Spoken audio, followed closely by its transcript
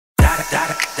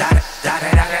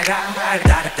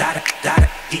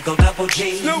Eagle double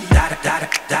G. Snoop.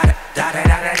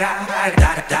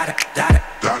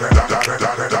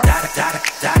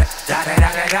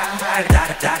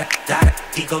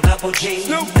 Eagle double G.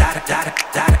 Snoop.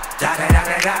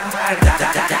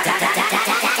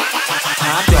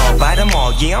 Top dog, bite them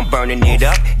all, yeah, I'm burning it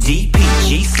up.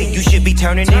 DPGC, you should be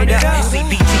turning it up.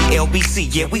 CPT, LBC,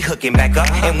 yeah, we hooking back up.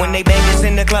 And when they bang us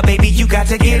in the club, baby, you got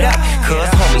to get up. Cause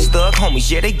homies, thug homies,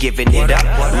 yeah, they giving it up.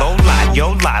 Low lie,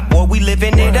 yo lie, boy, we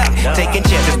living it up. Taking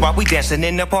chances while we dancing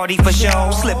in the party for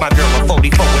show. Slip my girl a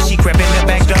 44 when she crept in the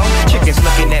back door. Chickens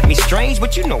looking at me strange,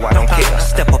 but you know I don't care.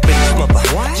 Step up in this mother,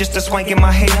 just a swank in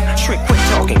my hair. Trick, quit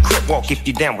talking, crip walk if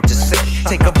you down with the set.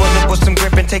 Take a bullet with some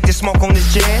grip and take the smoke on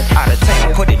this jet. Out of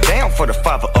town, put it down for the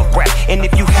father of rap. And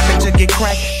if you happen to get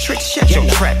cracked, trick, shut your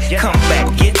trap. Come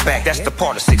back, get back, that's the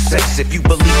part of success. If you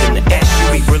believe in the S,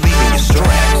 you be relieving your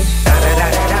stress. Da da da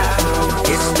da da,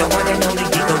 it's the one and only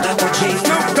Eagle double G.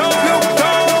 Snoop Dogg, Snoop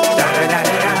Dogg. Da da da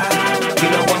da da, you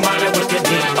know I'm mobbing with the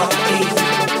D.O.E.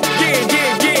 Yeah,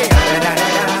 yeah, yeah. Da da da da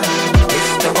da,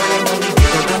 it's the one and only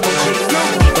Eagle double G.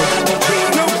 Snoop, Eagle double G.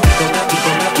 Snoop,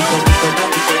 Eagle double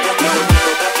G.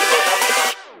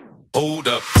 Hold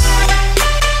up.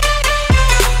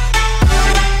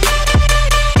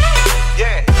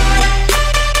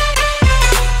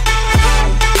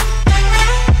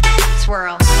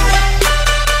 Swirl.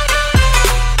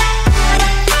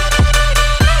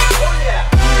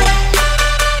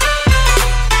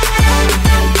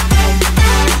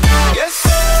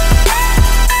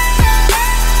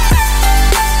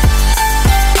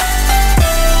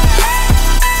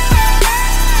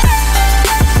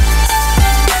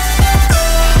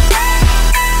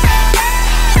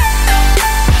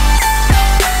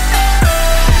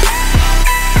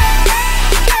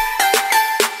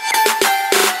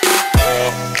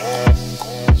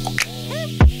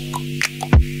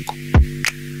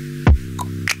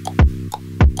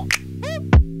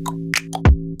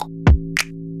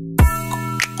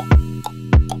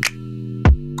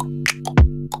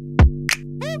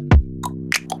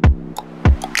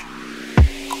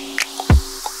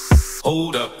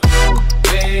 Hold up.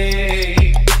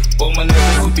 Hey, for my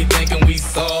niggas who be thinking we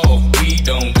soft, we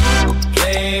don't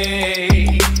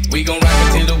play. We gon'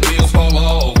 rock until the wheels fall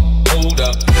off. Hold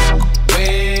up.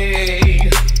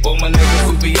 Wait, for my niggas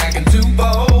who be acting too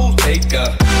bold, take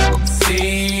a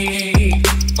seat.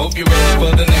 Hope you're ready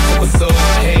for the next episode.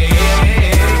 Hey,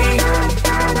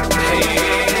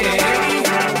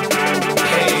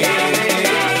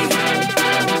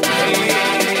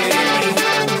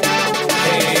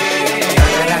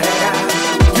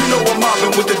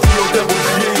 with the D.O.E.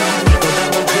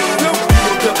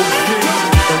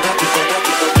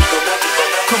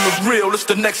 Coming real, it's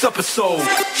the next episode.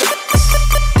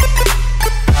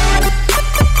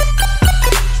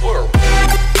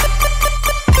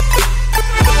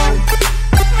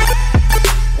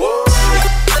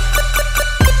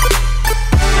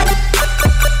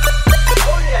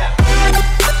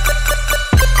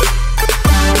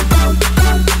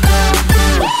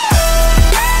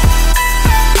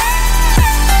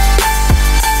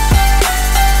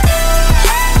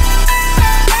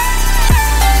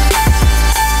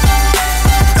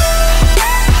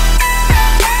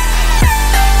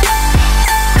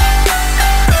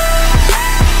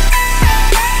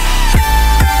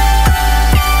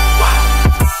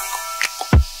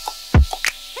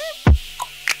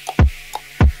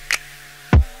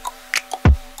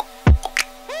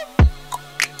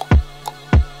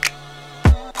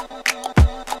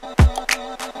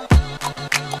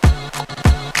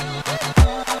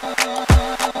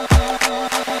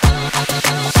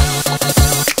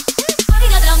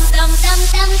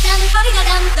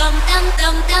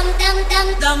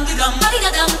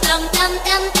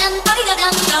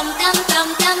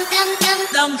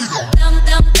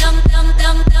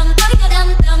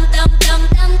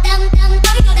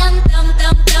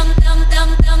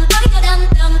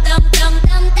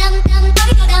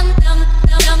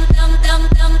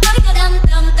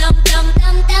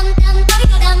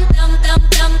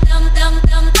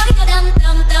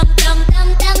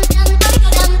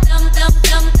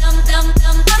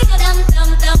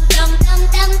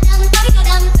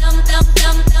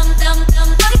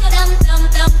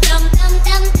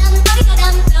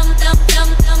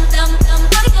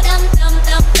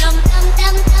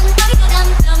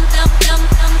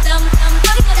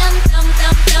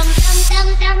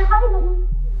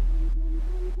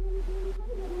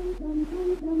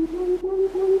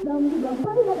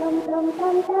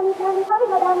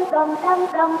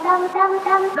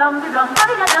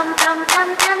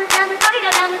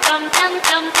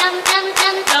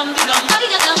 dum dum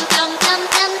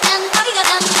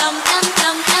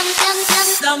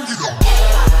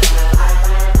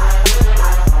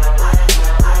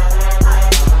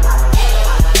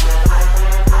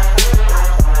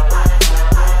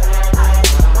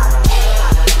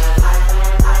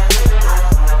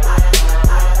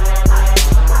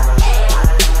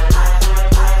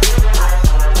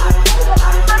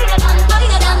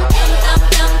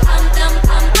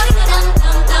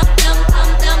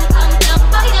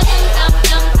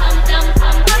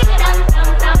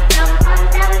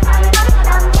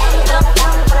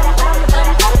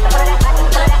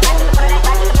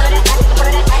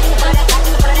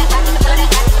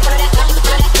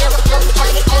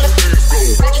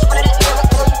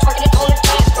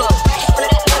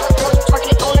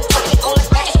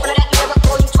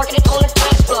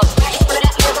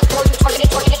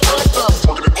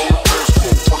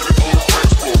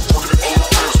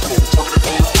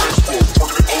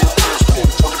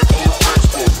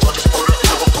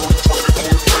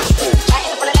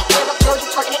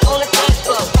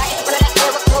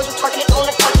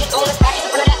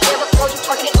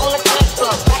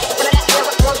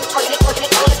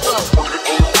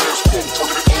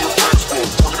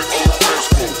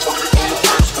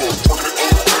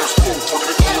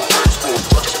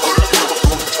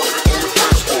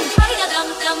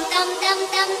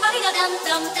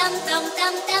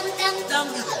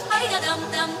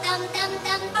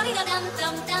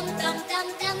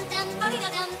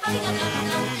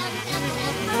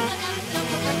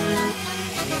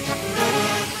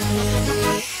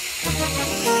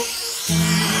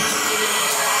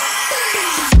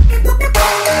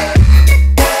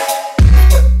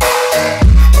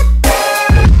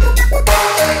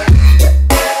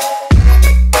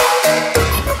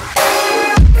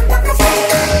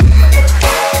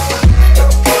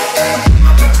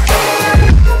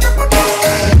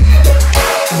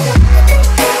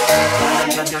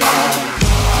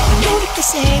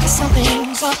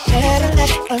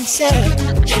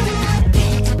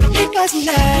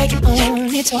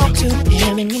Talk to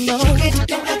him and you know it.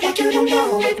 Don't act like you don't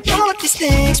know it. All of these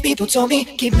things people told me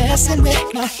keep messing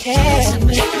with my head.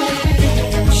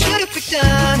 Should've picked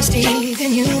honesty,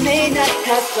 then you may not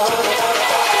have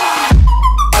thought.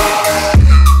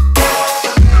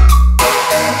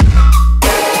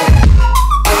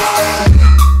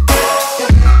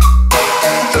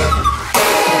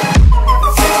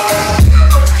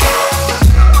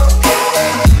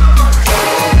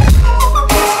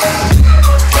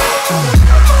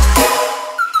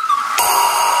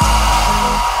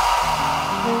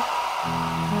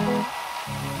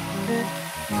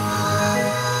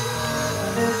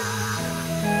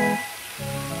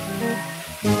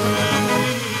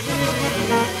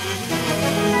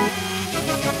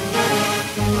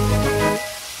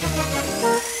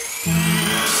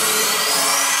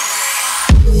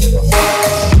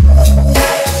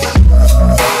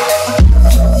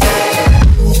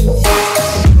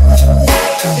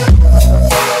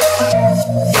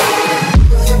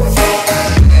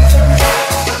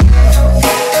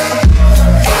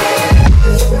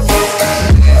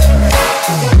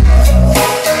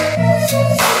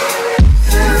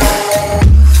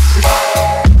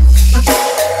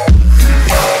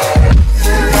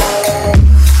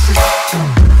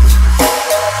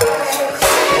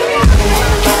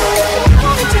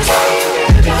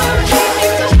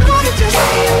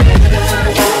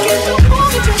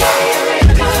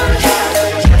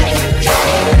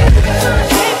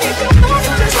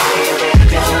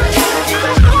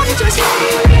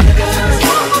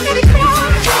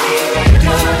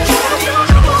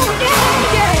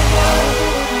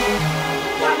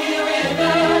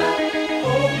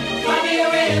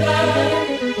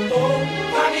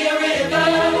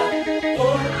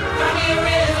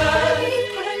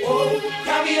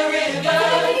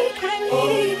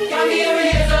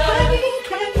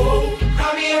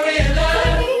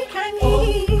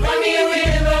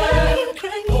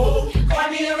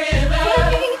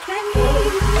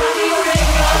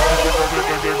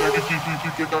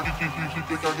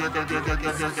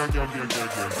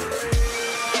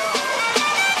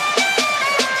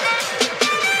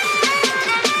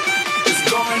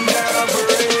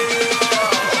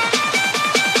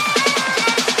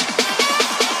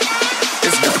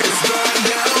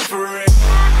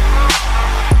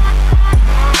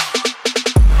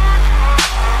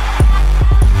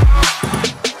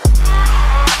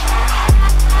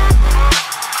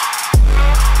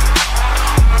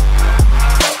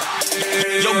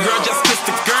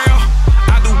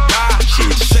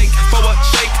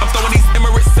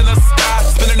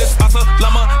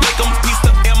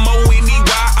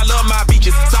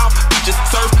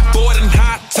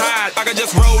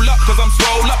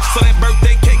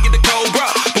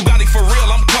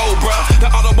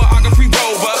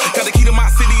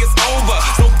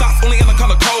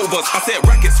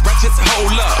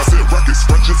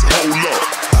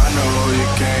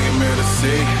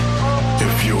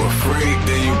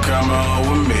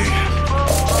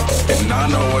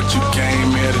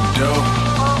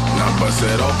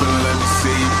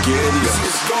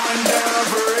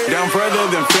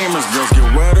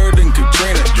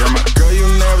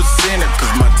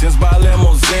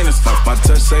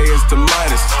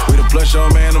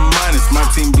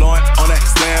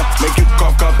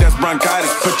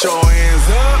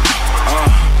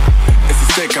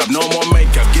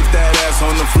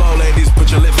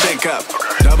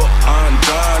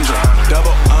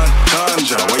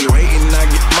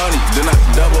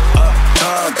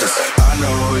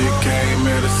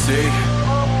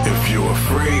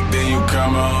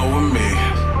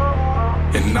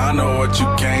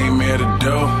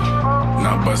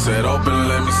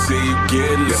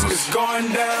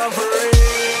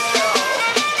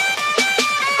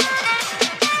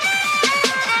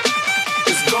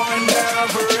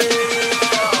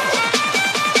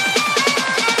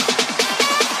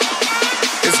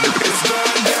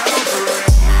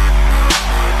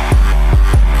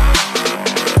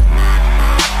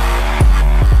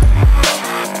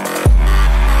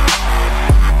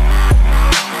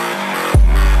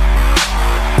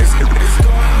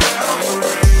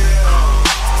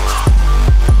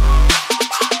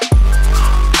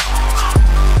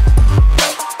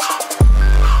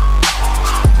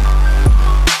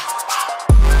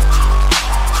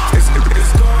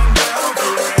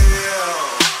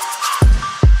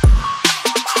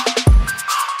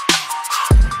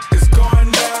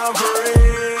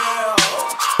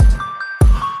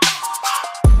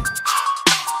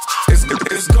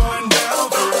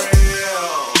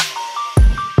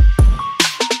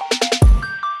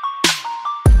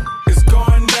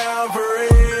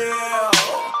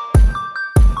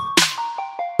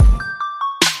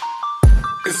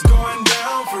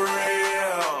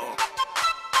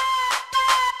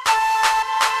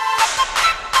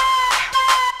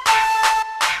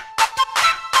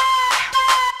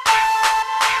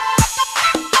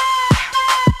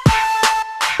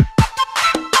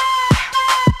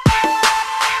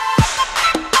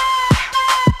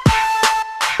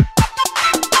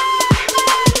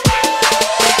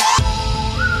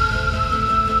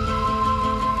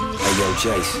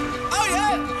 Jace.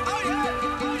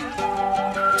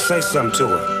 Say something to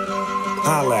her.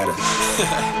 Holla at her.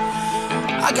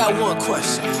 I got one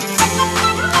question.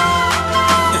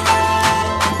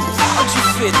 How'd you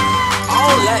fit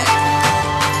all that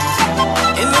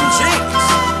in them jeans?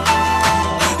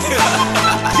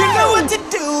 You know what to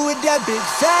do with that big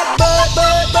fat butt,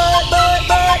 butt, butt, butt,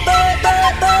 butt, butt,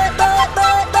 butt, butt, butt, butt,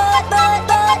 butt, butt,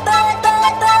 butt,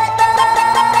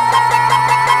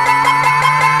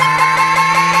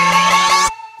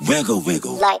 Wiggle,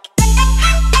 wiggle. like.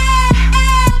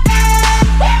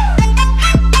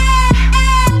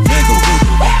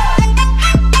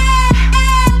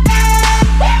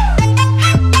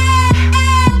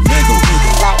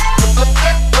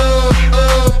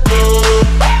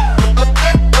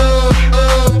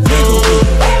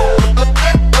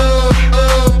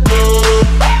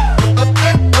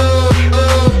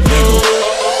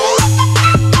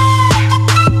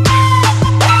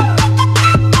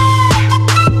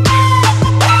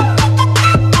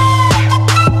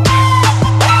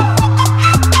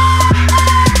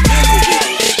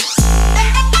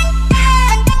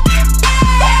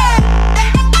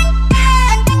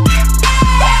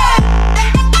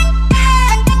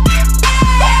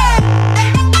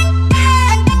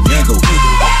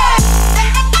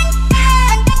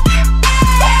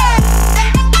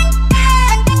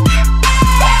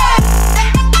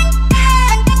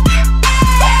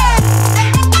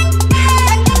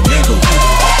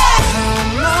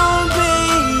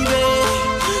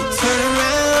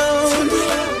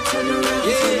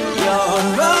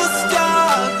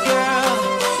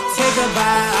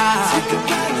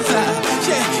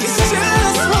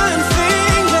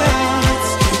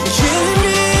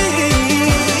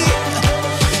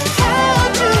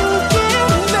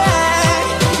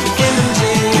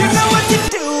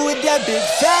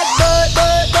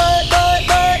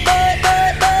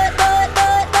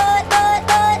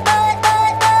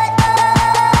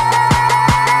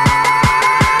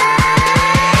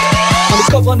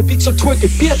 On the beat, so twerk it,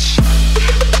 bitch.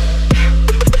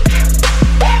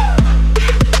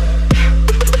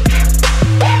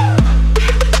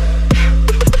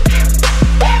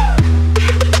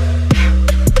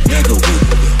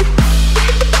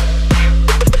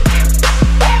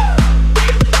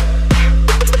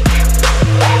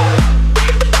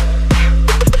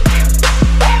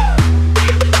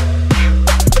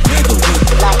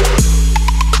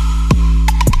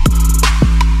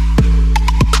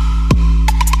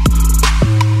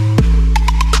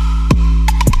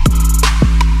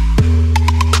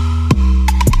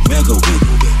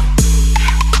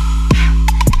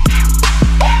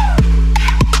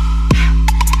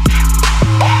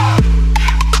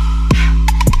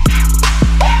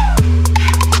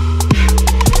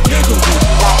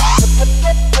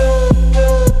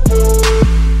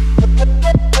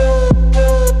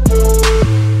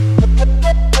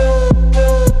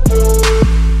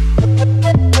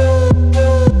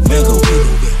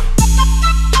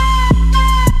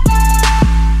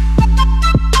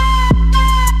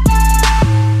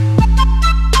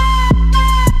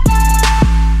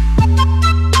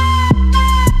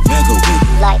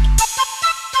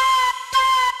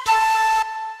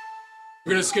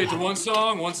 We're gonna skate to one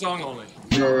song only.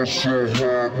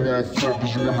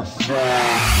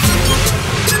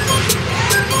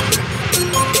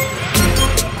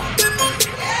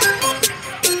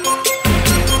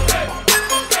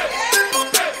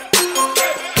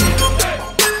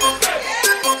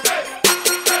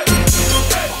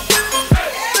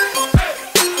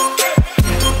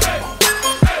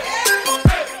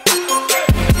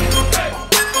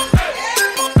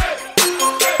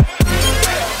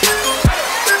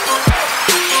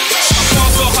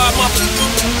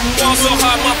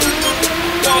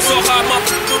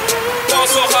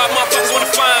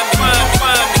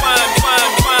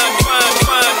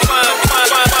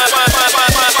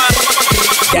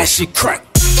 That shit crack.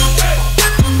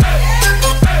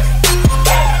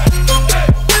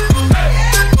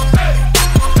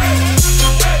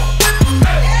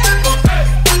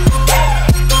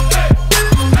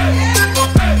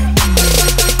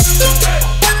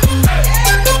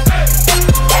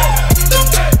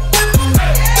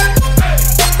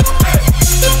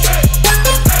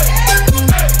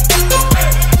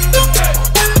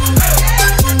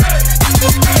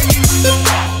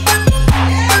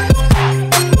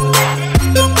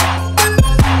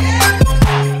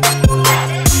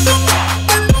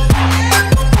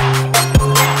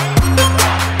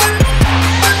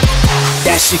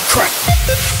 She crack.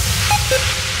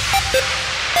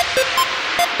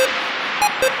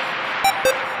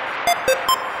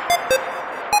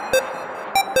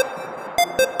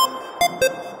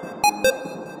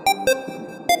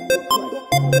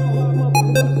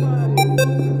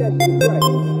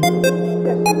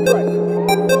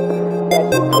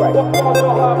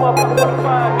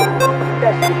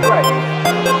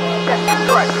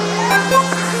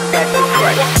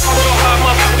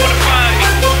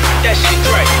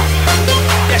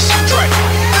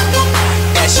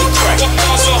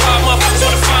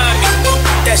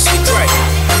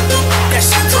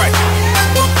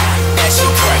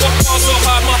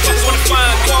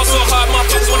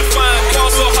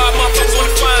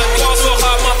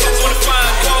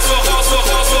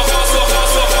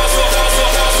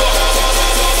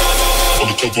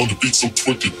 On the beat so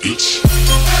twisted, bitch.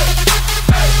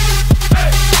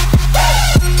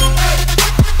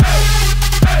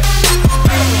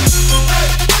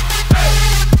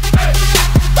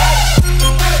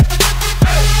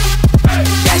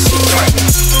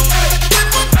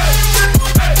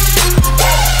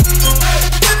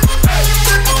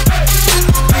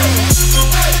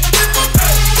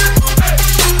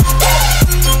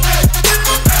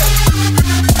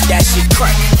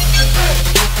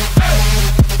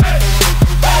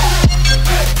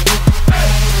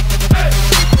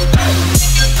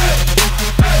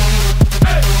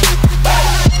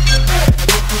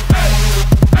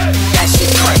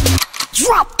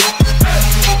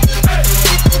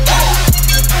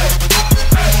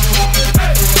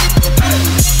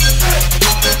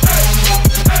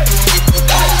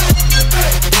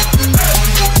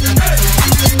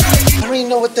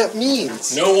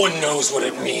 No one knows what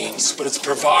it means, but it's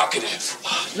provocative.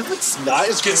 No, it's not.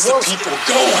 It gets the people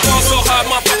going. Fall so hard,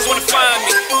 motherfuckers wanna find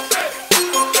me.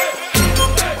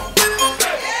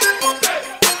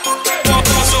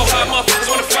 Fall so hard, motherfuckers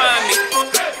wanna find me.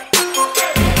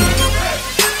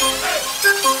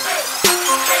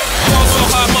 Fall so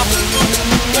hard,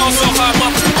 motherfuckers. Fall so hard,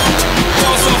 motherfuckers.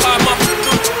 Fall so hard,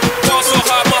 motherfuckers. Fall so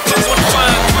hard, motherfuckers wanna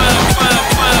find me.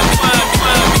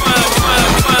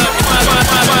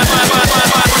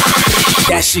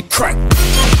 That shit crack.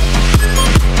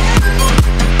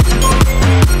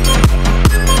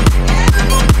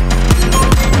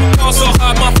 Also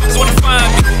hard, motherfuckers wanna find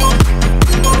me.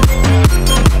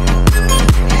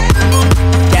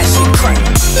 That shit crack.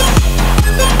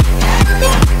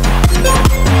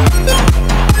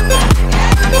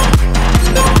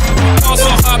 Also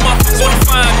hard, motherfuckers wanna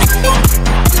find me.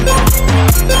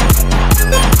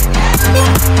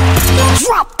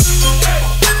 Drop.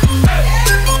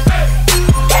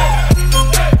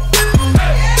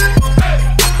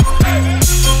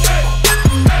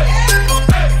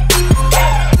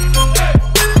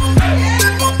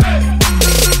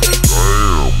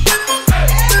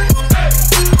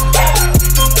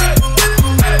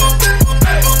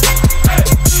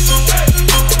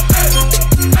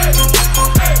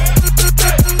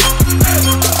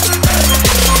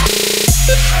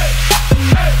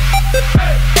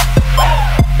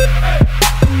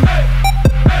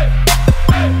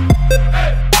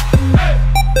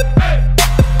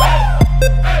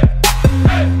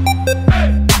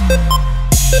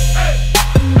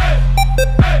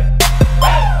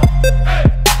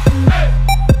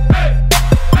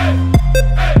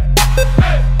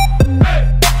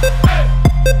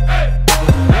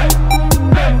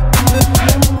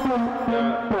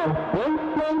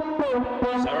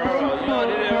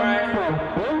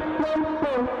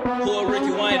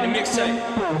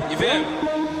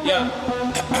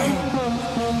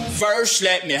 First,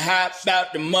 let me hop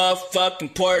out the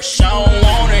motherfucking Porsche. I don't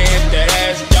wanna hit that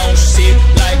ass, don't sit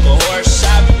like a horse.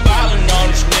 I been ballin' on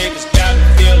these niggas, got me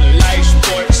feeling like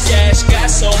sports. Yeah, it's got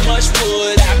so much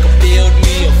wood, I could build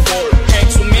me a fort. Ain't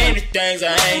too many things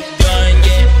I ain't done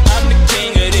yet. I'm the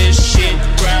king of this shit,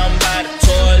 ground by the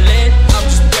toilet. I'm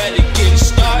just barely getting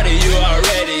started, you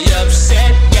already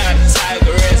upset. Got a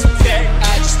tiger as a pet,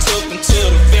 I just took him to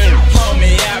the vet.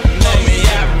 Homie, I remember me,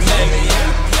 I remember me.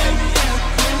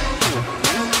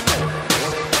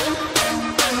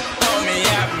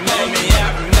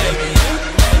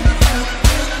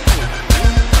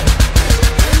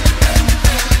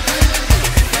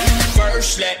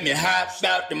 Let me hop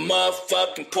out the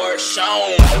motherfucking Porsche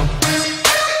on.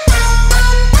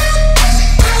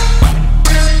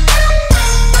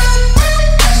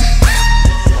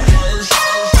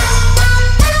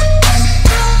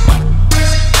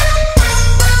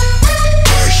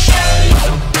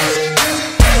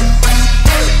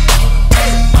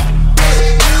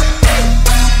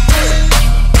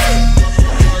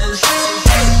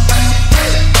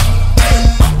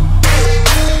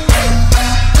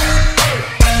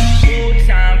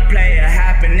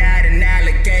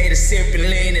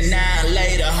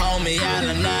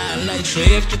 So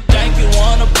if you think you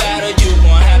wanna battle, you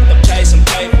gon' have to pay some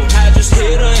paper. I just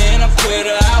hit her and I quit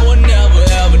her, I would never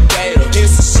ever date her.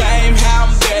 It's the same how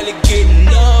I'm barely getting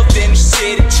love in the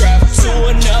city. Travel to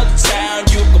another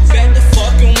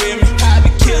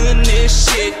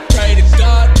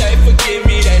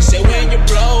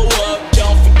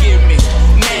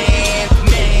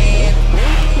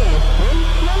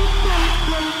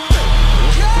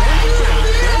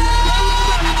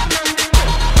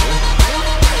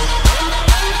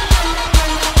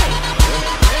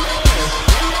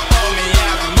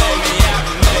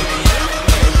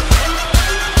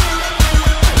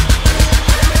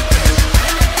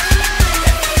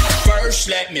Porsche,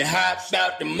 let me hop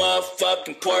out the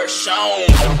motherfucking Porsche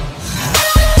on.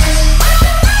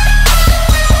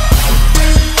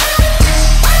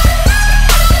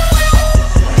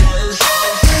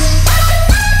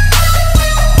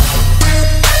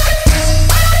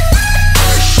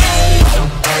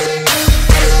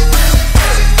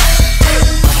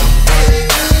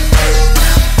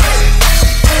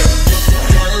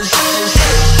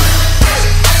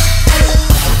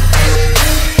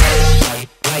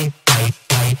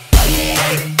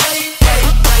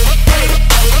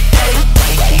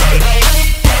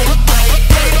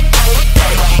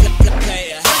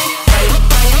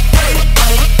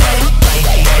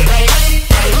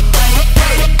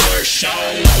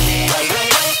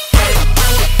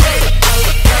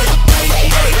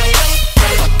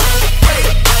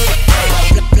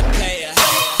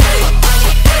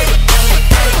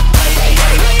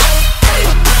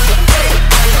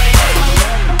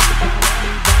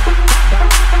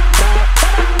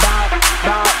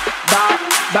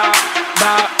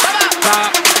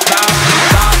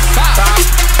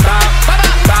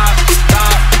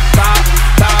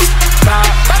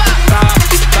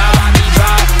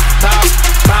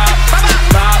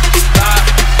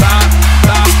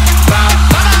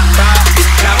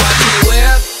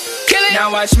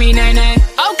 Watch me nay nay.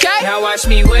 Okay. Now watch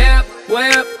me whip,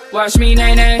 whip. Watch me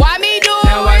nay nay. Why me do it?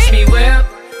 Now watch me whip.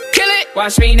 Kill it.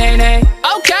 Watch me nay nay.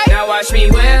 Okay. Now watch me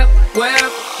whip,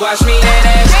 whip. Watch me nay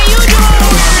nay. Can you do it?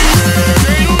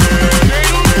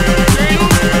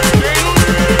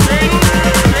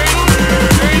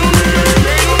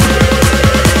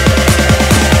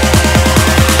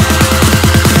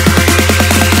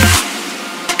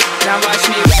 Now watch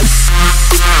me whip.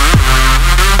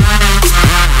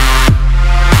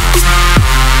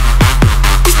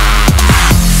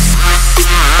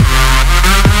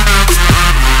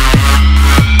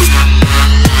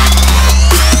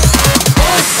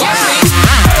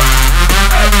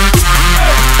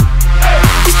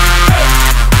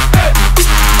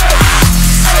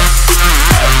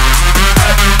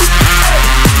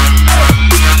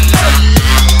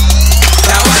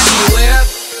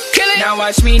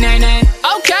 Watch me nay nay.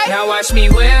 Okay. Now watch me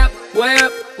whip,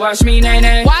 whip. Watch me nay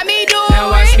nay. Why me do it? Now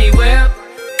watch me whip.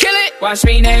 Kill it. Watch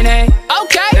me nay nay.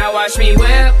 Okay. Now watch me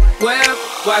whip, whip.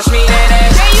 Watch me nay nay.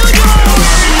 Can you do it?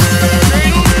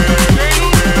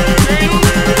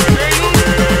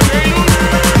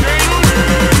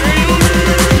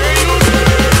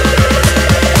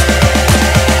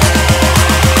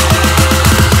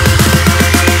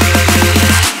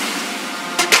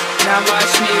 Now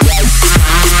watch me whip.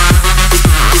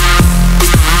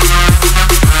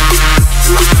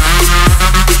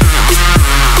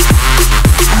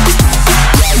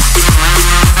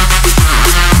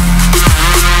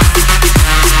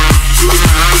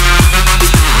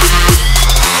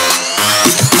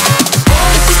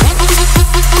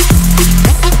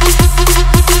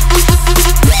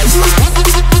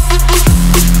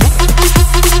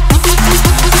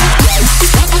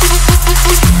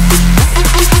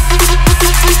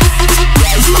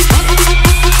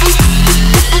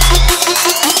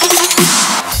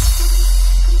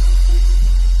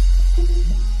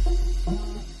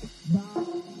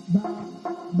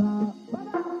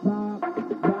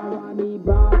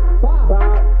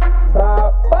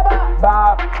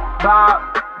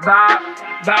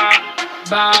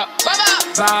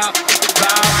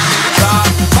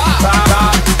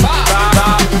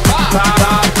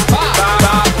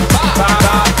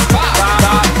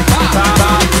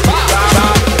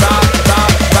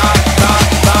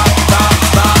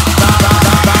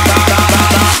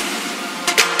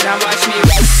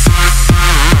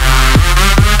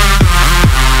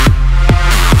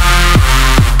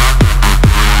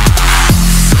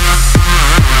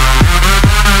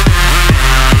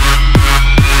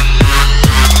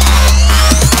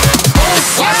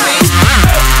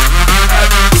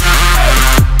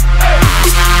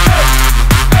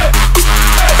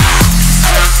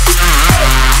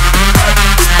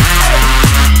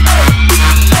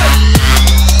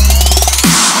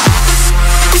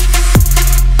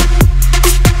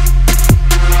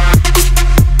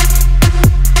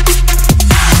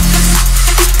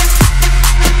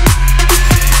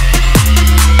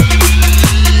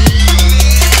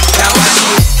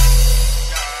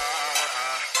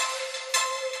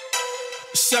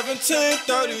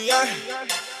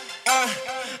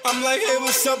 I'm like, hey,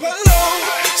 what's up, hello?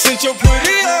 Since your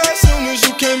pretty ass soon as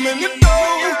you came in the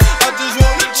door. I just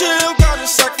wanna chill, got a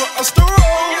sack for us to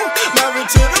roll. Married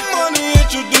to the money,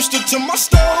 introduced her to my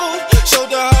stove.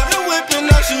 Showed her how to whip and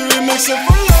now she remixing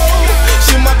for low.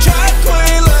 She my track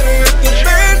queen, let her hit the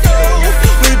bando.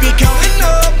 We be counting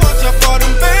up, watch how far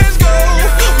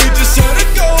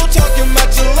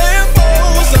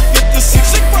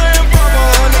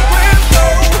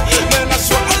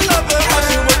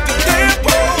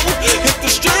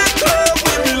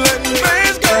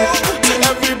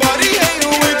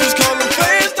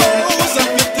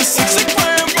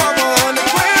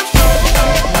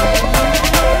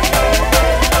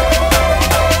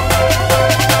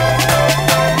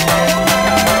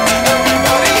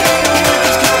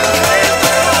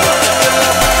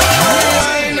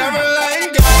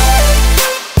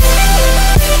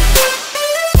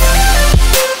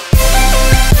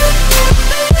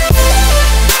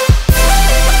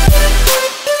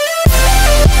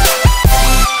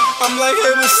like,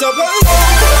 hey, what's up, hello?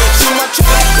 She my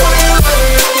track queen, like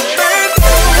hit the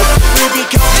bando. We be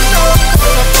counting up,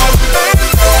 when I follow the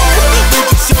bando. We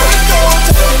just hit the go,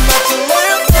 talking about your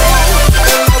Lambo.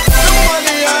 And love with the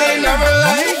money, I ain't never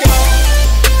letting go.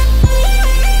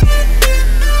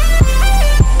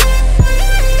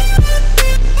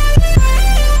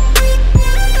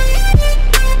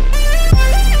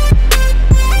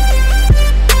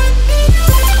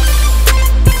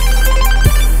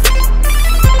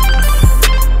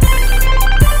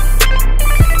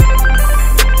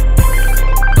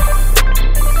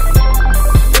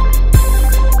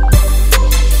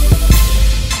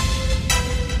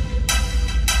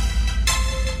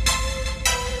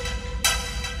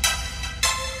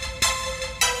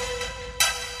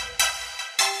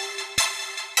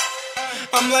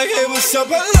 I'm like, hey, what's up,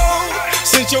 hello?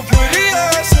 Since your pretty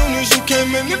ass soon as you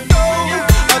came in the door.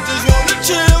 I just wanna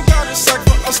chill, got a sack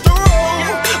for us to roll.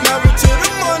 Married to the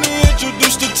money,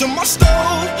 introduced her to my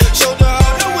stove. Showed her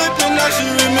how to whip and now she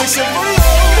remixing for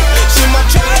low. She my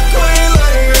track queen,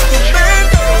 let her hit the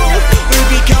bando. We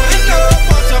be counting up,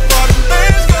 watch how far the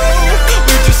bands go.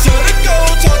 We just hit the go,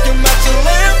 talking about your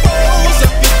Lambos.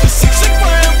 At 56 a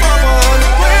gram,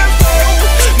 500 grams though.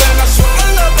 Man, I swear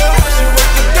I love her, how she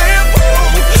work the damn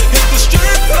pole. Hit the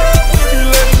strip club, we be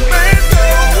letting bands go.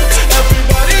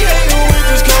 Everybody hating, we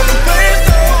just call them fans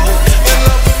though. In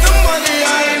love with the money,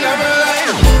 I ain't never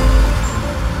letting go.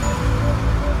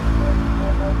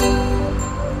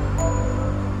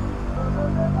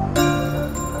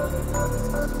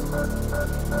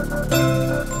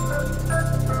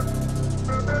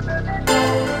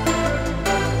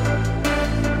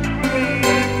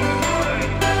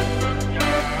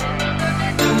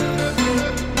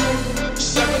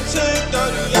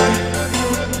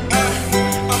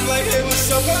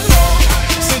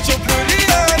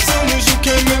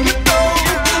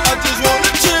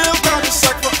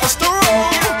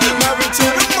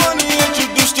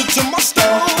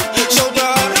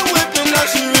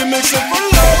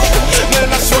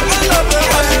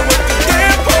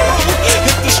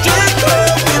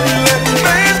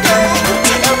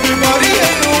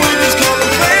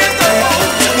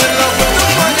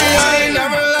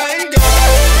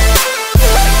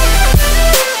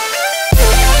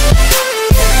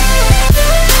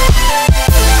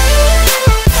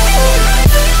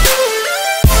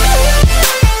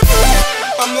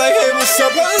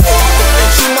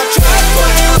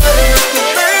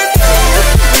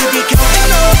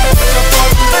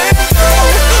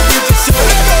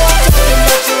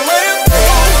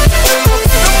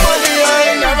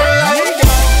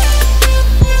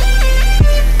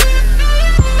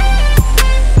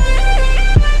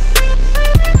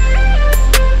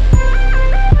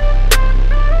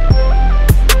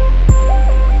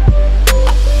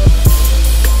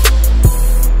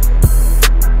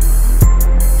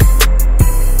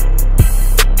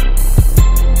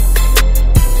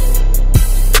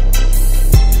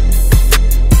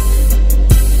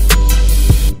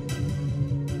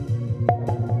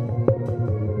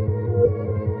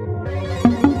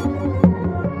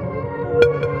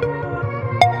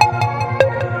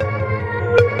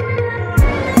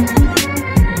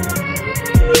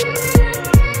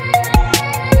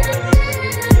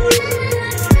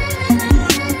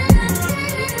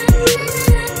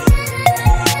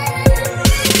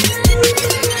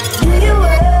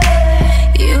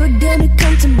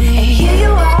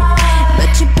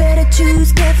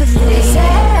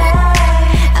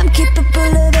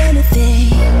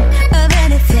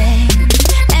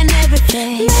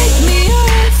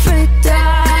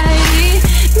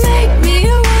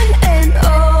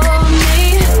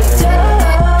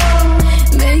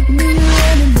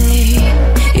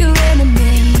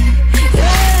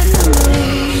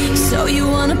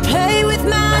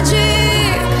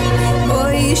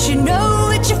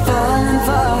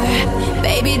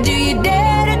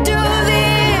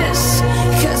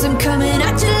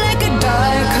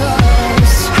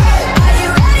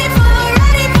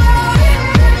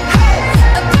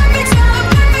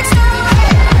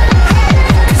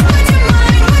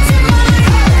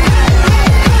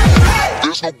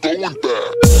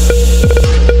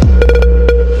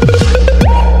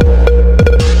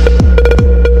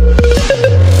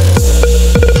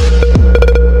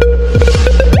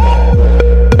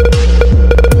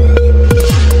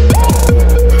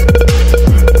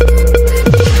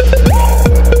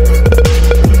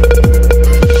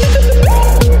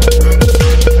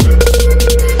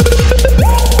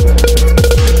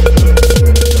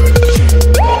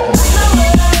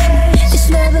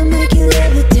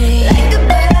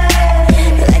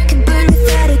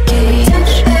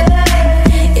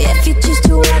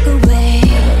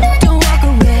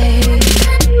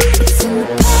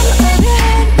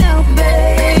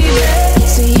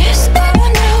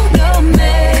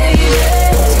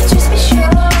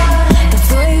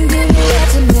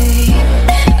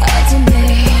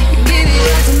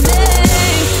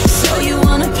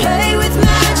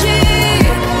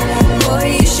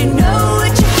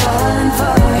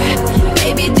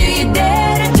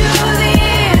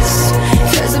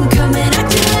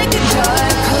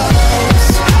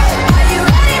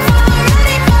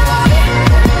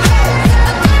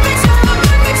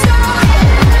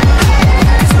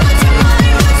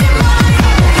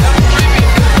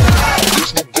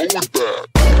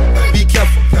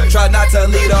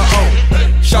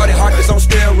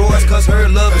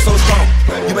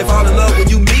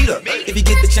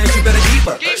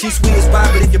 She sweet as pie,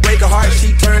 but if you break her heart,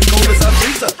 she turns cold as a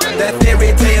freezer. That fairy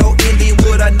tale ending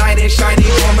with a knight in shiny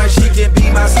armor. She can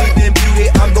be my sleeping beauty,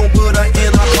 I'm gon' put her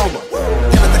in a coma.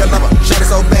 Never think I love her, shot it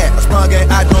so bad, I sprung and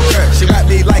I don't care. She got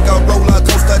me like a roller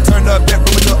coaster, turn the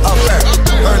bedroom into a fair.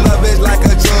 Her love is like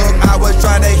a drug, I was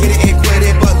trying to hit it and quit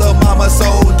it, but lil' mama so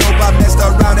dope, I messed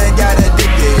around and got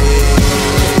addicted.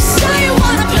 So you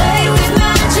wanna play with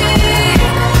magic?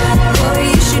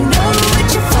 Boy, you should know what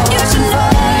you're for. You should know.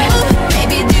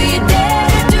 Baby, do you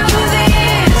dare to do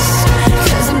this?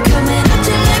 'Cause I'm coming at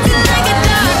you like a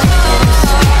dog.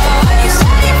 Are you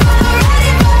ready for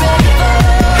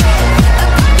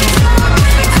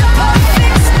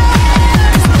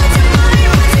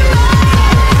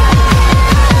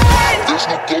There's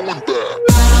no going back.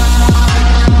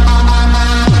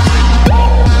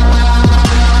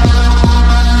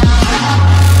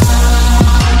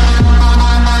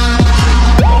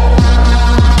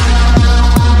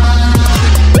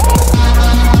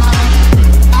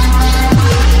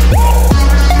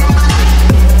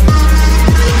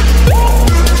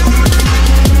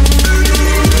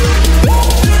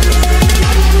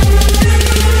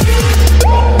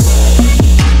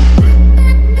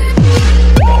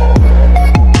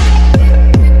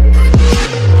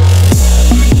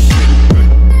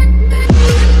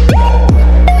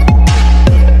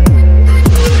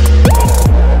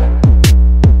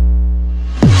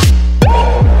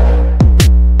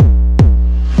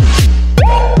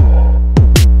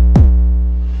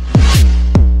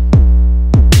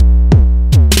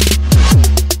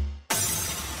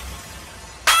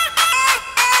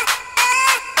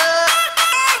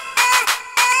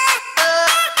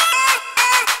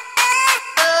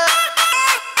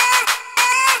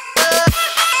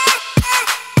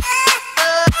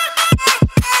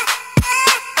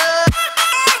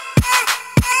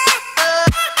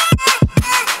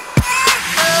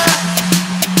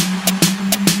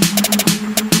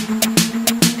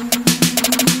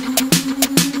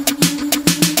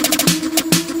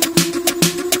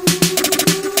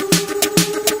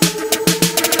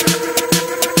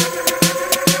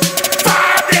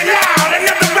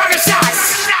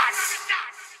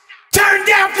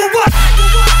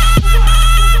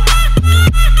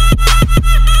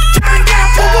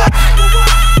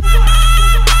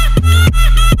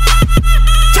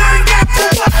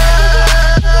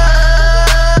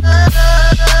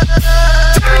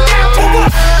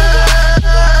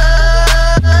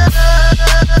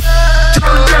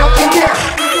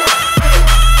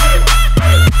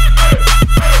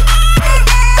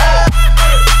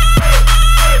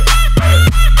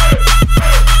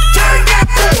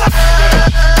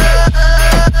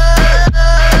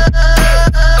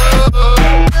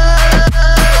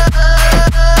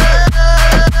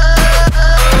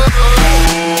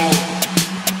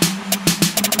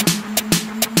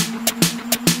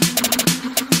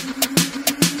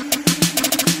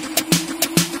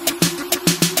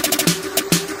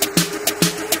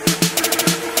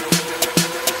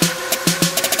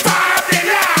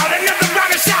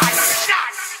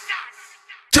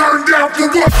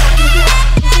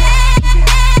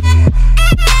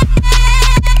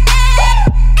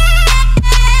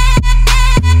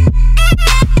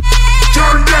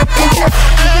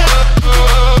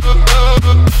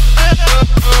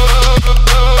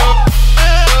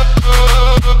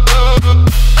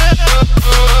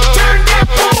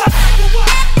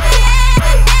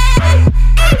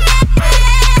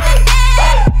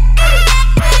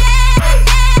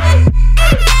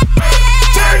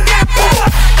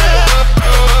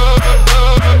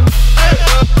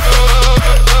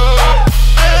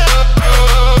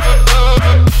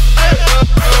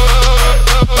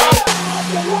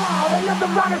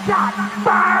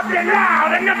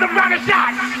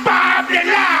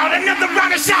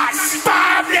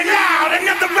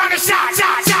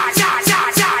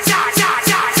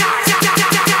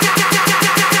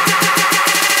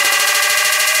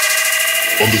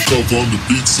 Undercover on the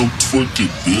beat, so twerk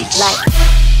it, bitch. Like.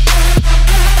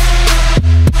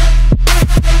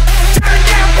 Turn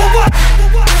down for what?